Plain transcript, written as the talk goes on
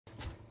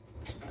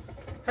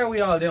How are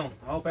we all doing?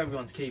 I hope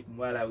everyone's keeping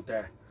well out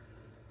there.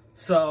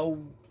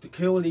 So, the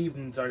cool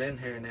evenings are in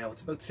here now.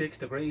 It's about 6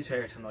 degrees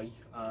here tonight,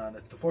 and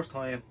it's the first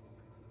time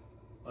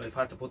I've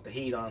had to put the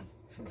heat on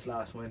since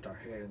last winter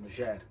here in the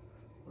shed.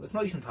 But it's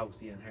nice and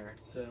toasty in here.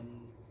 It's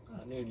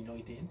nearly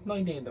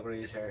 19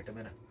 degrees here at the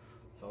minute,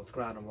 so it's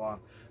grand and warm.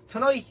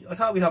 Tonight, I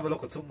thought we'd have a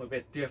look at something a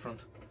bit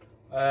different.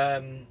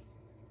 I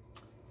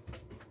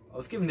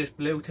was given this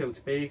Bluetooth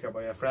speaker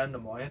by a friend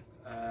of mine.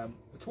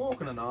 It's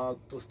working and all,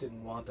 just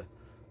didn't want it.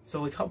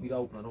 So I thought we'd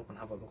open it up and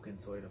have a look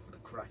inside it for the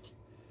crack.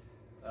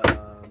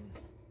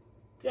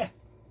 Yeah,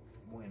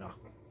 why not?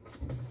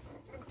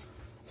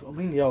 So I'll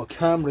bring the old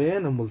camera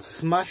in and we'll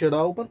smash it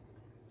open.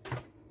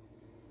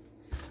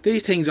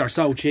 These things are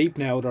so cheap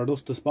now, they're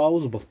just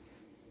disposable.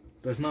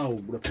 There's no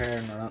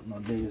repairing or anything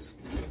on these.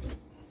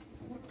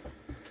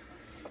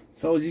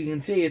 So as you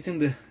can see, it's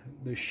in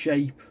the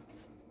shape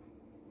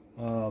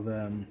of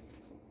a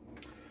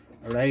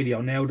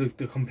radio. Now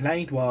the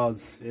complaint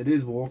was it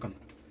is working,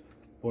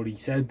 but he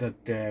said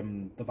that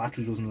the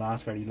battery doesn't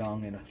last very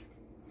long in it.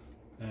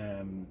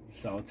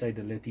 So I'd say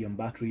the lithium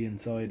battery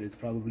inside is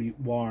probably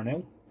worn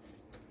out,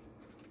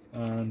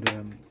 and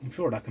I'm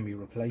sure that can be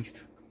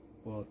replaced.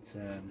 But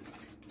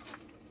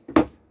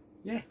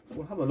yeah,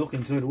 we'll have a look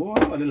inside it. We'll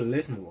have a little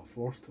listen to it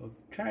first.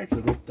 I've charged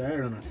it up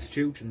there and it's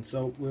shooting,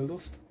 so we'll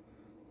just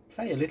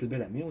play a little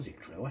bit of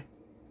music through it.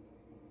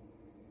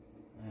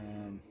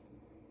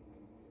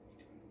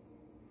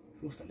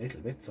 Just a little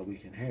bit so we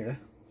can hear it.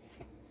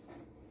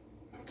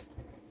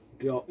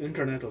 The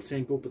internet will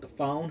sync up with the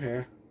phone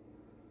here.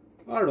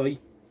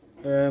 Alright,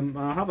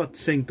 I have it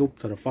synced up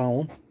to the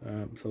phone,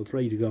 so it's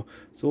ready to go.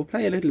 So we'll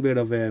play a little bit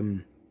of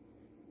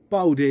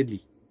Bo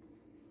Diddley.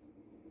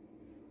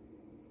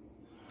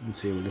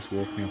 Let's see, will this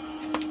work now?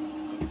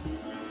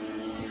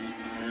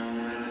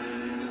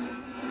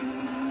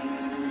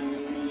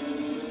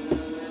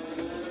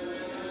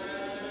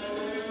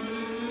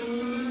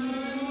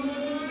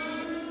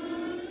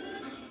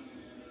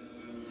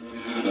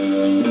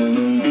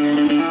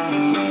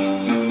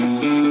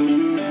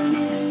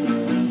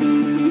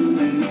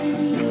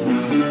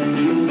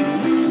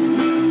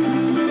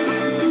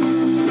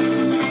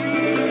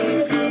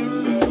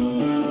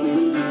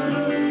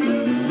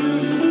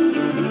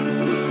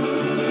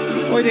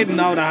 I didn't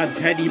know they had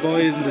Teddy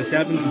boys in the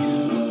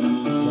 70s.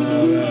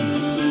 Well,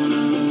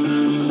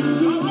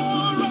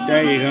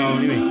 there you go,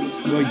 anyway.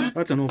 Right,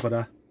 that's enough of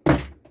that.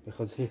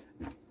 Because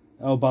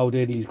Bo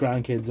Diddley's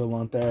grandkids will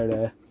want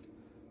their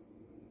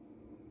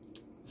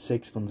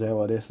sixpence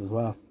out of this as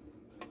well.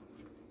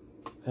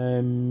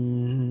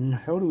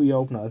 How do we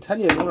open it? I'll tell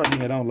you another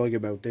thing I don't like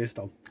about this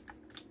though.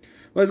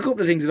 Well, there's a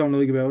couple of things I don't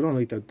like about it. I don't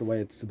like the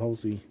way it's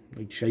supposed to be,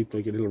 like, shaped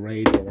like a little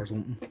radio or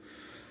something.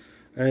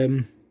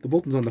 The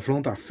buttons on the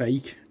front are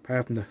fake,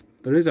 apart from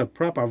there is a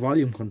proper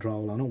volume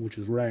control on it, which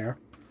is rare.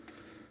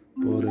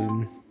 But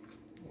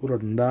other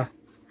than that,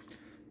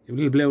 you have a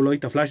little blue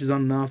light that flashes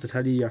on and off to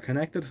tell you you're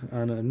connected,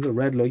 and a little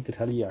red light to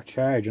tell you you're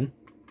charging.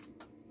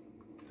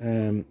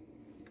 And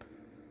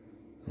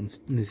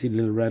you see the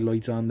little red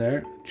lights on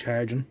there,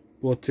 charging.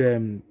 But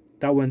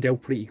that went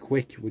out pretty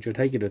quick, which I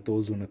take it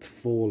does when it's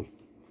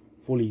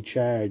fully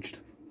charged.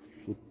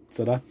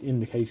 So that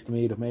indicates to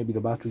me that maybe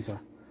the batteries are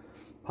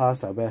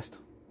past their best.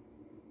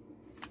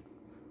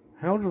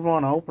 How do you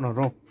want to open it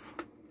up?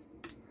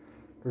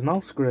 There's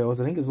no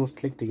screws, I think it's just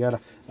clicked together.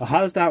 It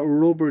has that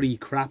rubbery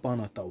crap on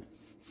it though,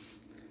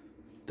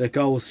 that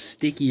goes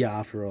sticky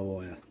after a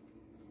while,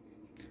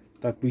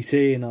 that we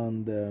seen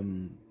on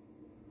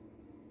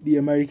the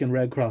American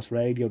Red Cross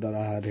radio that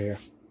I had here,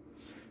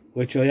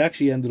 which I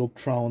actually ended up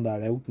throwing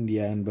that out in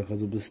the end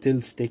because it was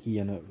still sticky,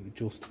 and it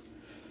just,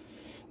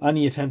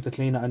 any attempt to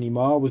clean it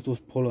anymore was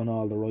just pulling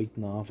all the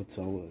writing off it,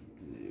 so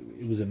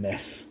it was a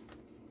mess.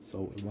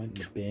 So it went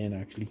in the bin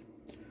actually,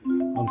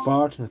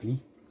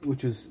 unfortunately,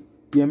 which is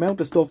the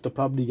amount of stuff that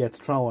probably gets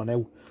thrown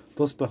out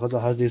just because it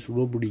has this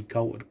rubbery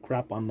coated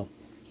crap on them.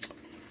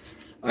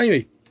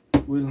 Anyway,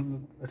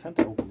 we'll attempt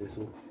to open this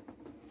up.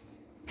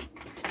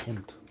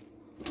 Attempt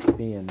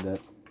being the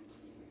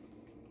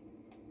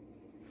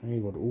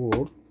favourite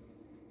word.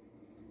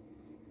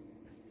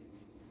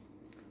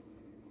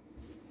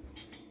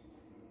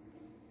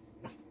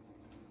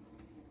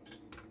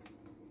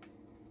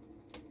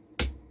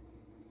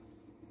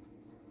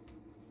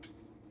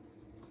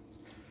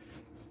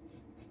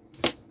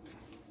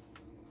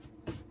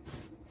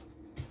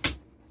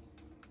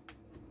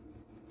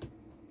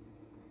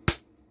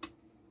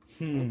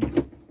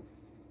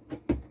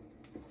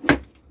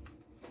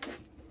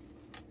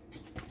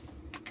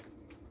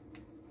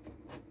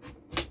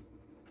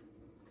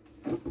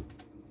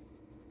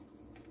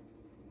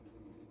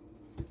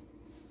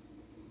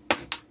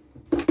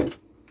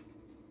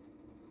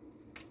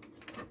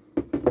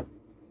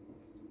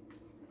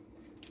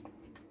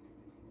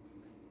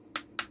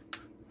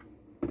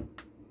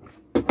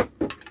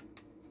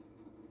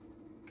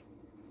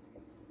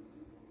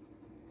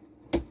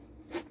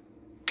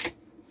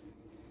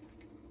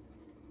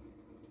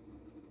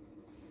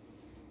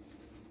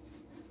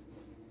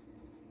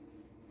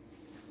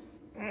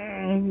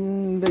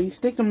 they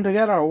stick them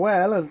together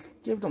well, I'll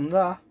give them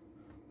that.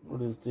 Or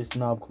does this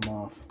knob come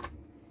off?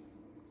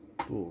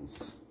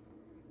 Does.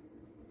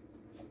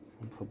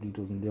 Probably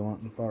doesn't do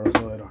anything for us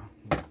either.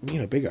 We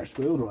need a bigger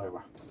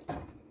screwdriver.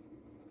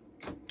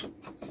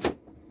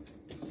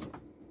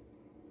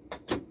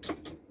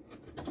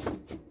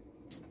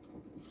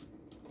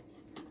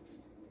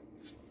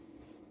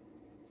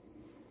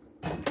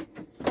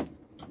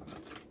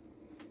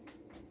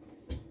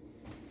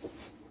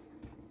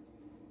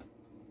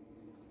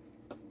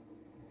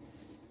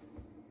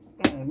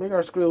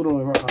 Bigger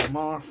screwdriver and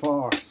more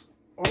force.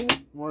 Oh,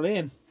 we're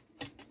in.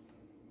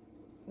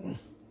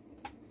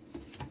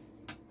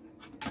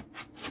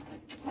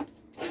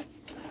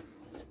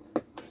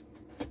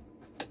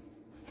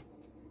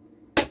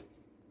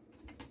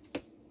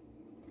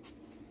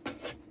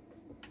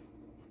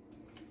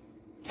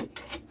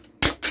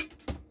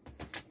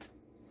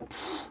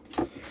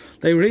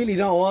 They really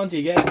don't want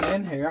you getting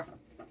in here,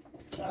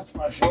 that's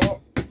for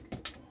sure.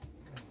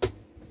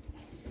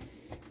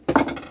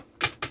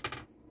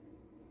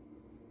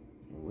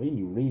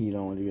 Really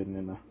don't want you getting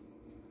in there.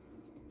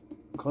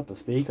 Cut the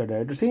speaker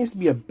there. There seems to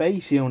be a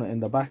bass unit in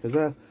the back as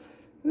well.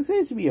 It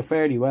seems to be a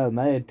fairly well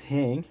made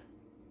thing.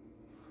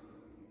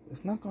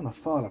 It's not going to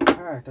fall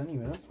apart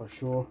anyway, that's for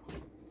sure.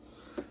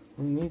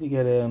 We need to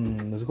get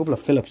there's a couple of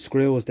Phillips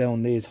screws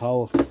down these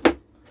holes.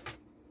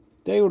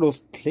 They were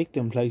just clicked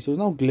in place. There's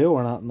no glue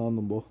or nothing on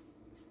them, but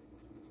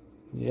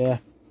yeah.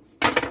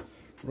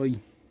 Right.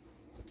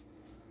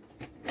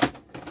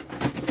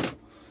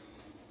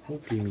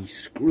 Hopefully my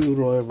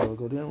screwdriver will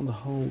go down the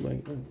hole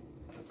right there.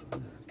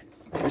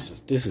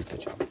 This is the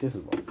job. This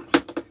is what.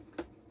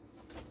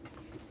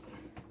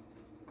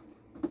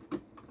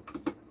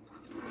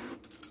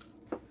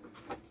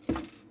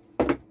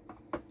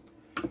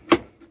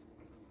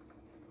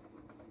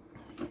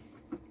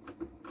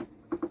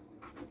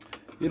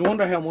 You'd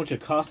wonder how much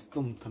it costs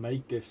them to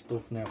make this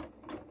stuff now.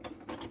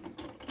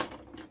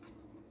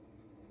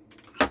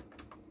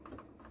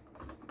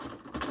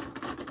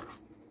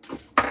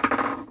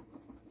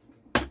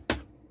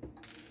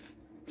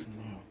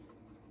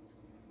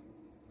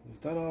 Is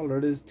that all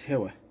there is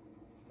to it?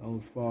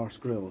 Those 4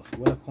 screws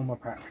will come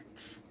apart.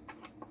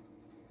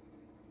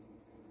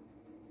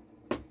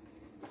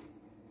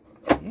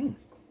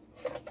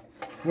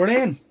 We're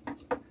in.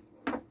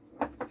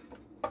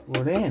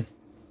 We're in.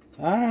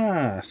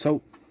 Ah,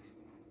 so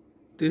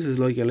this is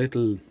like a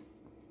little,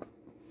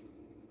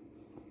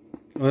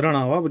 I don't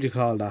know, what would you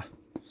call that?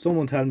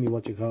 Someone tell me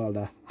what you call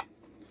that.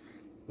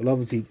 Well,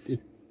 obviously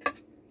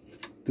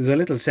there's a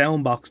little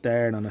sound box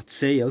there and it's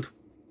sealed,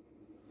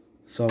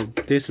 so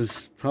this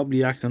is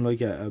probably acting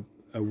like a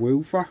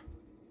woofer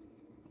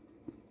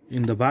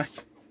in the back.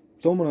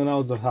 Someone who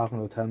knows what they're talking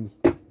about, tell me.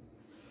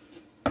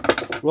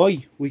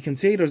 Right, we can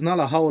see there's not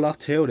a whole lot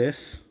to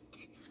this.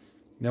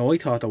 Now I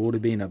thought there would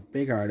have been a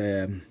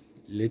bigger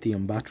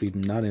lithium battery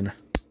than that in it.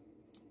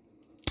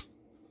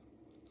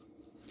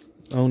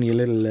 Only a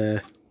little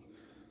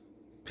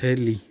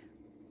piddly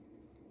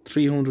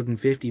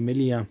 350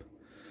 milliamp.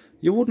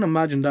 You wouldn't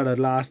imagine that it'd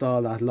last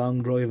all that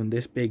long driving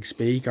this big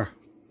speaker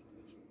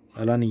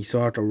at any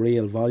sort of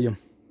real volume.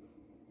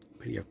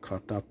 Pity I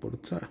cut that, but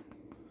it's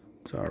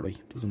alright,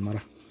 doesn't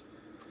matter.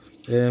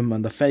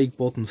 And the fake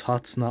button's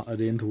hot snotted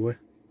into it.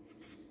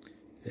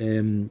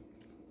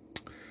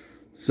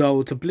 So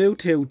it's a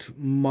Bluetooth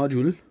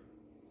module,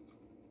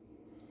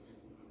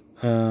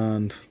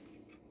 and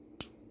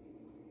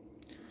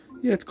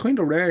yeah, it's kind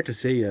of rare to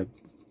see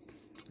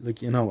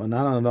like, you know, an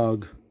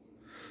analog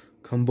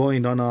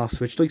combined on-off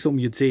switch, like something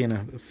you'd see in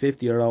a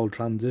 50-year-old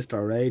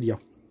transistor radio.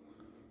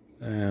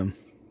 There's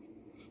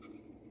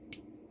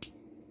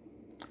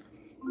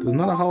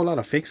not a whole lot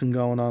of fixing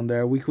going on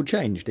there. We could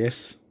change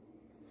this.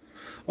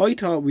 I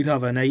thought we'd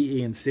have an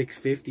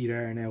 18650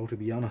 there now, to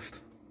be honest.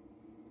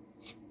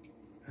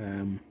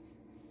 So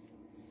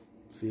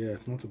yeah,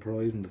 it's not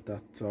surprising that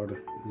that sort of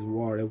is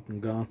wore out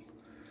and gone.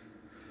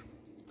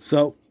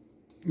 So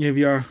you have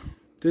your,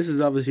 this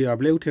is obviously our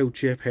Bluetooth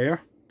chip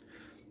here.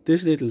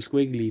 This little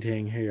squiggly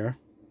thing here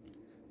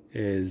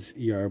is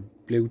your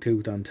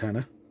Bluetooth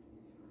antenna.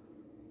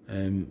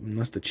 And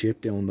that's the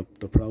chip doing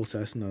the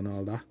processing and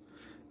all that.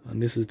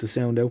 And this is the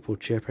sound output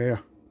chip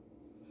here.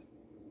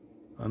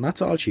 And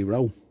that's all she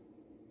wrote.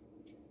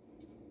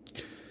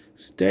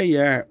 So there you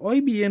are.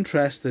 I'd be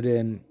interested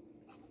in,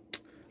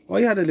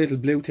 I had a little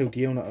Bluetooth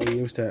unit I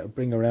used to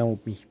bring around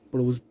with me, but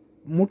it was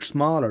much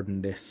smaller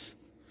than this.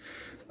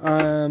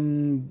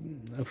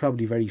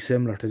 Probably very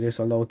similar to this,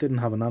 although it didn't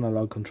have an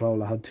analog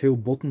control. It had 2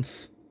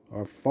 buttons,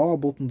 or 4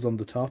 buttons on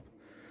the top,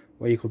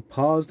 where you could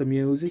pause the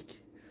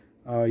music,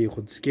 or you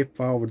could skip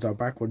forwards or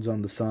backwards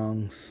on the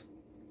songs.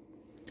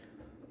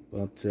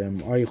 But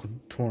or you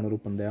could turn it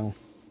up and down.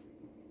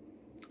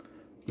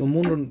 I'm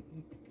wondering,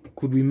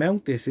 could we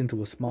mount this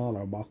into a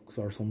smaller box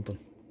or something?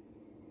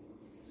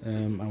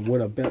 And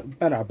with a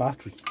better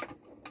battery.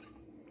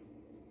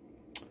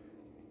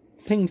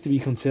 Things to be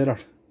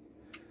considered.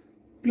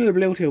 Little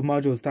Bluetooth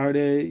modules,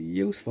 they're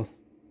useful.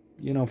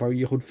 You know, for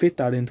you could fit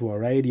that into a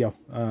radio.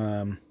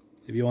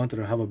 If you wanted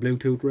to have a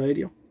Bluetooth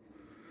radio.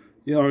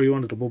 You know, or you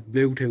wanted to put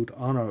Bluetooth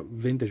on a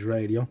vintage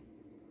radio.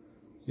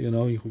 You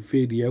know, you can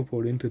feed the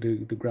output into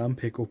the gram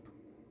pickup.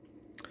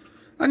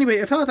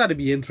 Anyway, I thought that'd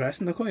be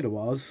interesting. It kind of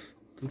was.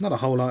 There's not a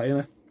whole lot in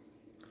it.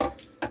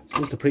 It's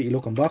just a pretty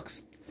looking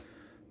box.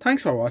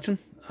 Thanks for watching,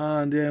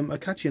 and I'll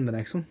catch you in the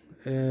next one.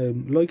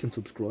 Like and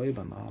subscribe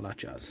and all that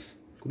jazz.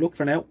 Good luck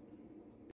for now.